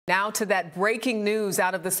Now to that breaking news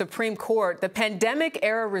out of the Supreme Court. The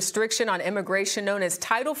pandemic-era restriction on immigration known as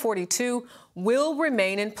Title 42 will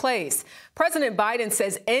remain in place. President Biden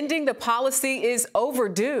says ending the policy is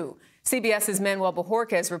overdue. CBS's Manuel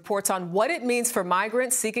Bojorquez reports on what it means for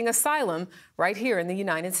migrants seeking asylum right here in the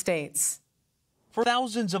United States. For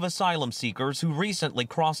thousands of asylum seekers who recently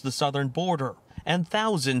crossed the southern border and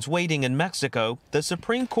thousands waiting in Mexico, the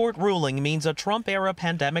Supreme Court ruling means a Trump-era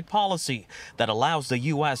pandemic policy that allows the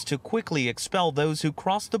U.S. to quickly expel those who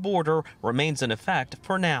cross the border remains in effect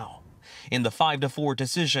for now. In the 5-4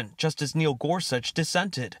 decision, Justice Neil Gorsuch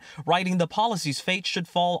dissented, writing the policy's fate should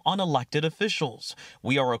fall on elected officials.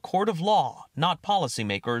 We are a court of law, not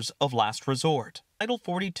policymakers of last resort. Title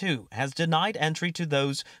 42 has denied entry to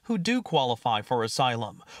those who do qualify for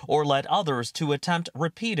asylum or led others to attempt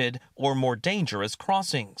repeated or more dangerous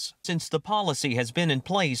crossings. Since the policy has been in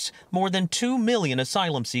place, more than 2 million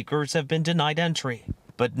asylum seekers have been denied entry.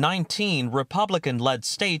 But 19 Republican-led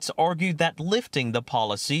states argued that lifting the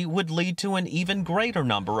policy would lead to an even greater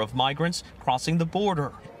number of migrants crossing the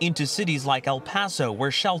border into cities like El Paso,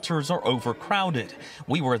 where shelters are overcrowded.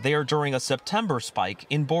 We were there during a September spike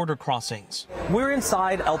in border crossings. We're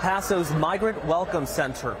inside El Paso's Migrant Welcome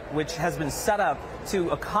Center, which has been set up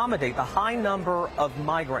to accommodate the high number of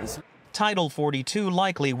migrants. Title 42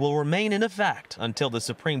 likely will remain in effect until the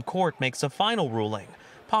Supreme Court makes a final ruling,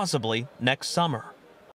 possibly next summer.